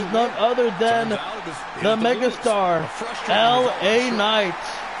Championship is none other than the megastar, LA Knight.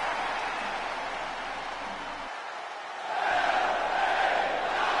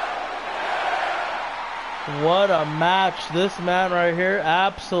 What a match. This man right here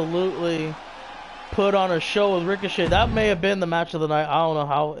absolutely put on a show with Ricochet. That may have been the match of the night. I don't know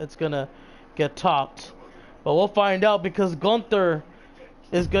how it's going to get topped. But we'll find out, because Gunther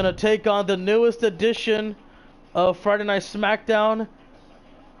is going to take on the newest edition of Friday Night SmackDown.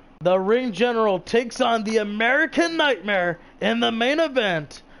 The Ring General takes on the American Nightmare in the main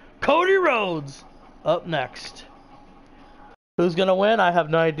event. Cody Rhodes up next. Who's going to win? I have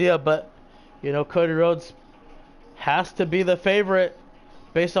no idea, but you know, Cody Rhodes has to be the favorite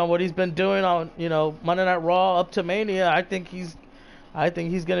based on what he's been doing on, you know, Monday Night Raw up to Mania. I think he's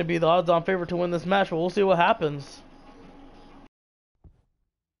going to be the odds-on favorite to win this match, but we'll see what happens.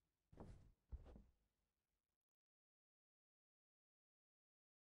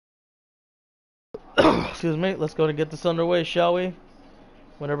 Excuse me. Let's go and get this underway, shall we?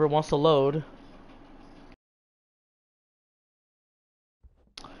 Whenever it wants to load.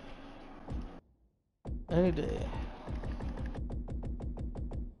 Any day.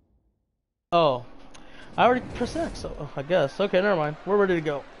 Oh, I already pressed X, so I guess. Okay, never mind. We're ready to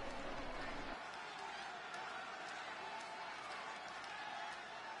go.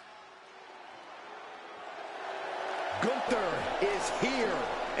 Gunther is here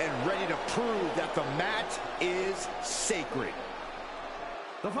and ready to prove that the mat is sacred.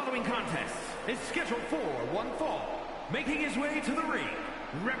 The following contest is scheduled for one fall. Making his way to the ring,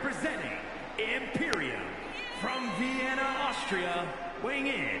 representing Imperium from Vienna, Austria, weighing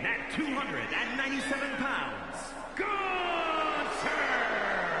in at 297 pounds, Gunther!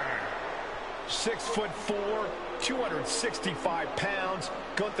 6'4", 265 pounds.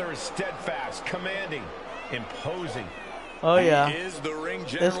 Gunther is steadfast, commanding, imposing. Oh yeah.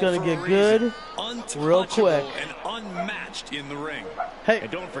 It's gonna get good real quick. And unmatched in the ring. Hey.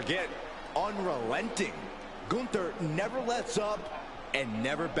 And don't forget, unrelenting. Gunther never lets up and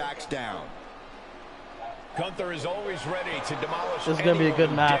never backs down. Gunther is always ready to demolish. This is gonna be a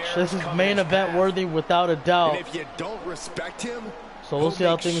good match. This is main event worthy without a doubt. And if you don't respect him, so we'll see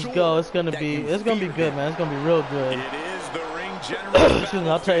how things go. It's gonna be good, man. It's gonna be real good. It is the ring general. Excuse me,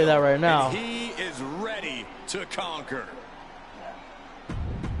 I'll tell you that right now. And he is ready to conquer.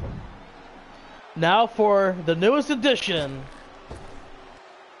 Now for the newest edition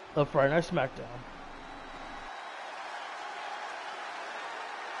of Friday Night SmackDown.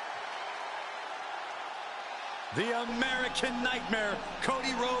 The American Nightmare,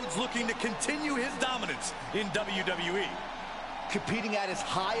 Cody Rhodes, looking to continue his dominance in WWE. Competing at his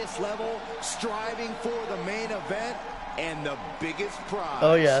highest level, striving for the main event and the biggest prize.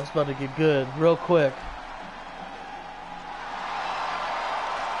 Oh yeah, it's about to get good real quick.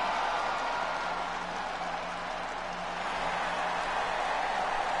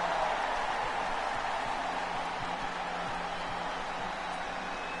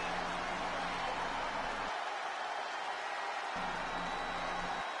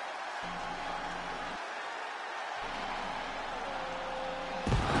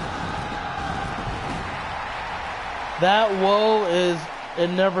 That woe it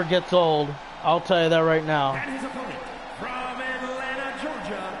never gets old. I'll tell you that right now. And his opponent from Atlanta,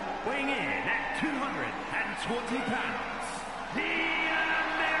 Georgia, weighing in at 220 pounds, the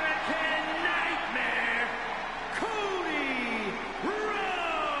American Nightmare, Cody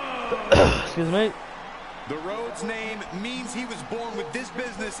Rhodes. Excuse me. The Rhodes name means he was born with this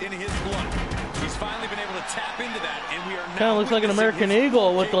business in his blood. He's finally been able to tap into that, and we are now Kind of looks like an American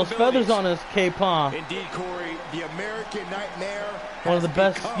Eagle with those feathers on his cape-on. Indeed, Corey, the American Nightmare. One of the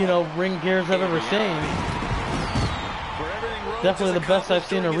best, ring gears I've ever seen. Definitely the best I've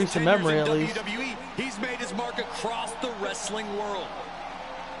seen in recent memory, at least. He's made his mark across the wrestling world.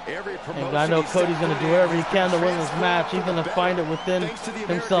 And I know Cody's going to do whatever he can to win this match. He's going to find it within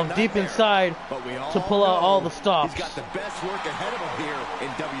himself, deep inside, to pull out all the stops. He's got the best work ahead of him here in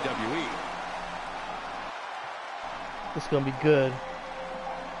WWE. It's going to be good.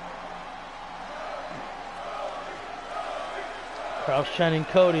 Crowd's chanting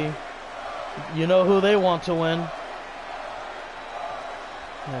Cody. You know who they want to win.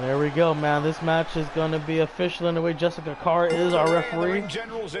 And there we go, man. This match is going to be official in the way. Jessica Carr is our referee.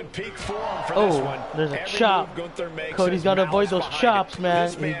 Oh, there's a chop. Cody's got to avoid those chops,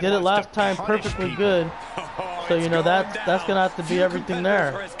 man. He did it last time perfectly good. So, that's going to have to be everything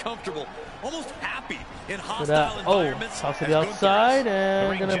there. For that. Oh, toss to the outside, and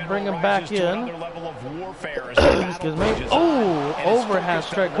we're going to bring him back in. Excuse me. Oh, overhand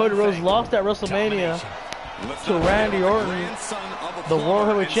strike. Cody Rhodes lost at WrestleMania to Randy Orton, the World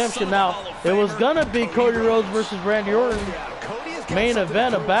Heavyweight Championship. Now, it was going to be Cody Rhodes versus Randy Orton, main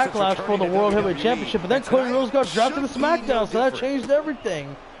event, a backlash for the World Heavyweight Championship, but then Cody Rhodes got dropped to the SmackDown, so that changed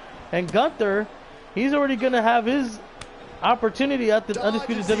everything. And Gunther, he's already going to have his opportunity at the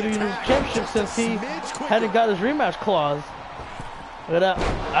Undisputed WWE Championship since he hadn't got his rematch clause. But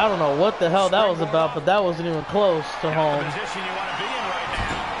I don't know what the hell that was about, but that wasn't even close to home.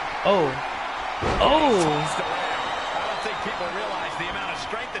 Oh. Oh! I don't think people realize the amount of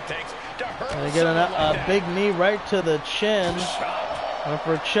strength it takes to hurt. And they get a big knee right to the chin. Went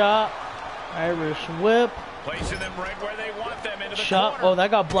for a chop. Irish whip. Placing them right where they want them, into the chop. corner. Oh,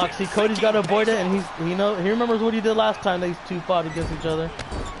 that got blocked. See, Cody's got to avoid it, and he remembers what he did last time these two fought against each other.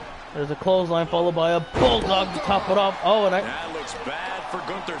 There's a clothesline followed by a bulldog to top it off. Oh, and that looks bad for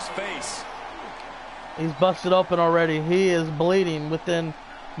Gunther's face. He's busted open already. He is bleeding. Within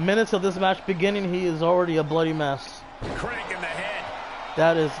minutes of this match beginning, he is already a bloody mess. Crank in the head.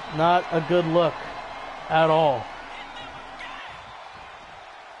 That is not a good look at all.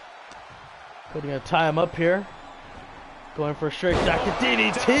 Cody gonna tie him up here. Going for a straight jacket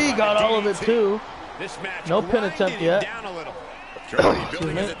DDT. Got all of it too. No pin attempt yet.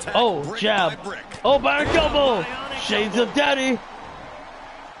 Excuse me. Oh, jab. Oh, back elbow. Shades of Daddy.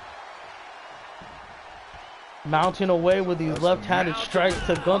 Mounting away with these left-handed strikes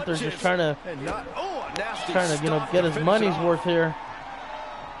to Gunther, just trying to get his money's worth here.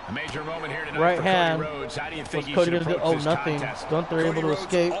 A major moment here tonight right for hand. Cody Rhodes. How do you think What's Cody gonna do? Oh, nothing. Gunther able to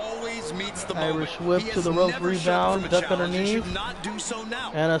escape. Irish whip to the rope, rebound, duck underneath,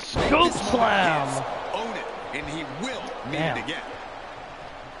 and a scoop slam. Own it, and he will need it again.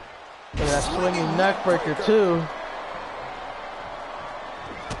 Look at that swinging neck breaker too.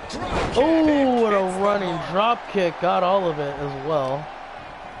 Oh, what a running drop kick. Got all of it as well.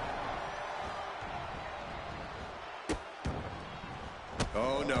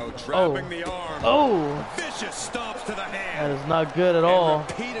 trapping the arm. Oh! Vicious stomps to the hand. That is not good at all.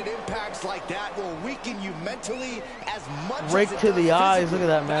 Repeated impacts like that will weaken you mentally as much Rake as it to the does eyes. Look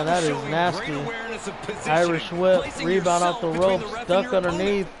physically. at that, man. That is Showing nasty. great awareness of positioning, Irish whip. placing Rebound off the yourself between ropes. ref and Duck your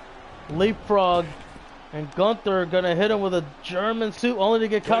underneath. Leapfrog. And Gunther gonna hit him with a German suit, only to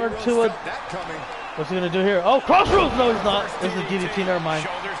get countered to a... That coming. What's he gonna do here? Oh, crossroads! No, he's not. It's the DDT, never mind.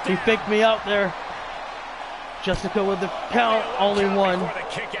 He faked me out there. Jessica with the count, only one.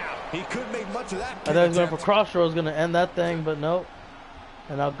 He could make much of that. I thought he was going for crossroads, gonna end that thing, but nope.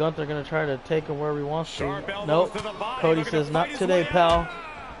 And now Gunther gonna try to take him where he wants to. Nope. Cody says, not today, pal.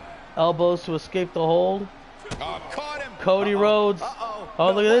 Elbows to escape the hold. Cody Rhodes.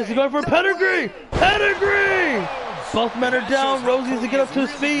 Oh, look at this. He's going for a pedigree. Pedigree! Both men are down. Rhodes needs to get up to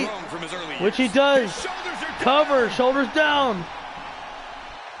his feet, which he does. Cover. Shoulders down.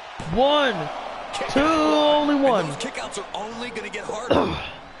 1, 2, only one. Kickouts are only going to get harder.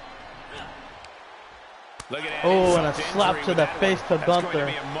 Oh, and a slap to the face to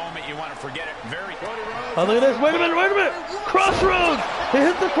Gunther. Oh, look at this. Wait a minute. Crossroads. He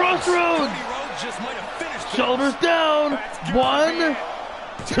hit the crossroads. Shoulders down. 1,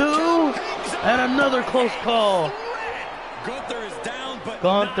 2, and another close call.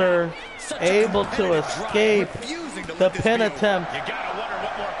 Gunther able to escape the pin attempt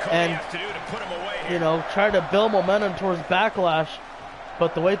and, you know, try to build momentum towards Backlash.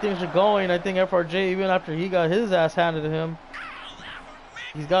 But the way things are going, I think FRJ, even after he got his ass handed to him,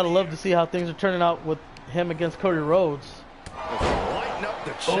 he's got to love to see how things are turning out with him against Cody Rhodes.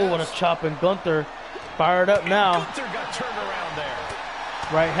 Oh, what a chop, and Gunther fired up now.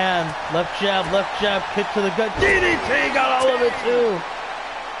 Right hand, left jab, kick to the gut. DDT, got all of it too.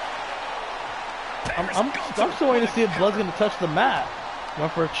 I'm still waiting to see if Blood's going to touch the mat.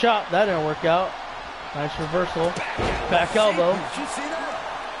 Went for a chop, that didn't work out. Nice reversal. Back elbow.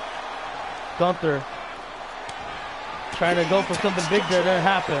 Gunther trying to go for something big there, didn't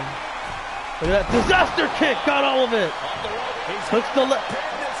happen. Look at that disaster kick, got all of it. Hooks the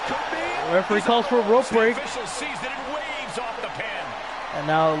referee calls for a rope break. And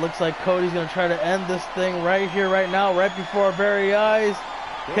now it looks like Cody's going to try to end this thing right here, right now, right before our very eyes.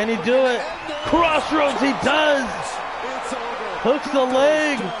 Can he do it? Crossroads, he does! Hooks the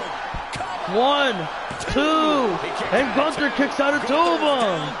leg. 1, 2, and Gunther kicks out of 2 of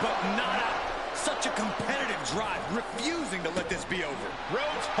them. But not such a competitive drive, refusing to let this be over.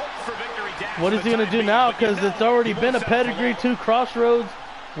 Rhodes hopes for victory. What is he going to do now? Because it's already been a pedigree 2 crossroads.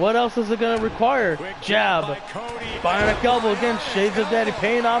 What else is it going to require? Jab. Bionic elbow again. Shades of Daddy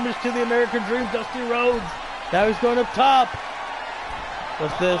paying homage to the American Dream, Dusty Rhodes. Now he's going up top.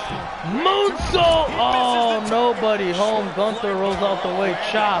 What's this? Moonsault! Oh, nobody home. Gunther rolls out the way.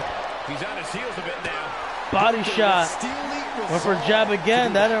 Chop. He's on his heels a bit now. Body shot. Went for jab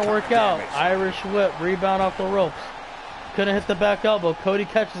again. That didn't work out. Irish whip. Rebound off the ropes. Couldn't hit the back elbow. Cody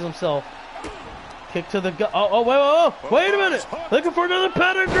catches himself. Kick to the gut. Oh, wait a minute. Looking for another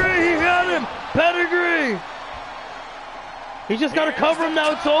pedigree. He got him. Pedigree. He just got to cover him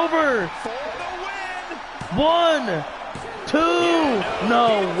now. It's over. 1, 2.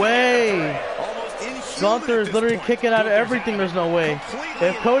 No way. Gunther is literally kicking out of everything. There's no way.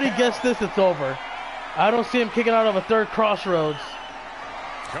 If Cody gets this, it's over. I don't see him kicking out of a third crossroads.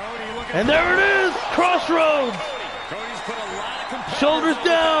 And there it is. Crossroads. Shoulders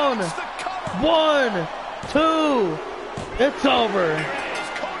down. 1, 2. It's over.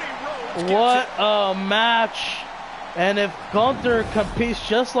 What a match. And if Gunther competes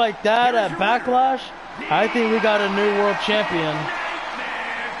just like that at Backlash, I think we got a new world champion.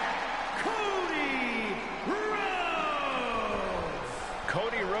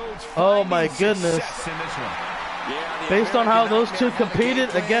 Oh my goodness. Based on how those two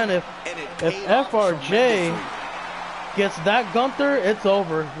competed, again, if FRJ gets that Gunther, it's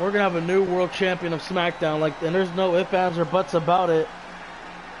over. We're gonna have a new world champion of SmackDown, and there's no ifs, ands, or buts about it.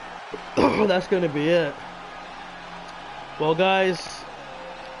 That's gonna be it. Well, guys,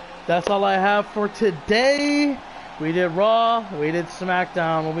 that's all I have for today. We did Raw, we did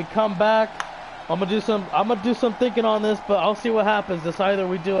SmackDown. When we come back, I'm gonna do some thinking on this, but I'll see what happens. It's either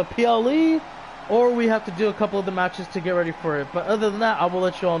we do a PLE or we have to do a couple of the matches to get ready for it. But other than that, I will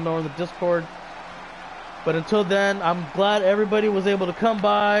let you all know in the Discord. But until then, I'm glad everybody was able to come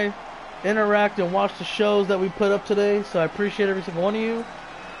by, interact, and watch the shows that we put up today. So I appreciate every single one of you.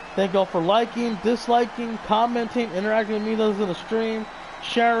 Thank y'all for liking, disliking, commenting, interacting with me those in the stream,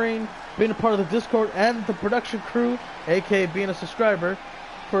 sharing, being a part of the Discord and the production crew, aka being a subscriber.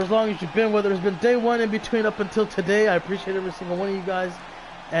 For as long as you've been, whether it's been day one, in between, up until today, I appreciate every single one of you guys.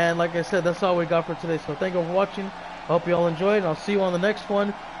 And like I said, that's all we got for today. So thank you for watching. I hope you all enjoyed, and I'll see you on the next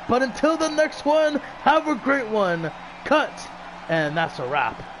one. But until the next one, have a great one. Cut. And that's a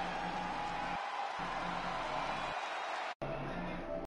wrap.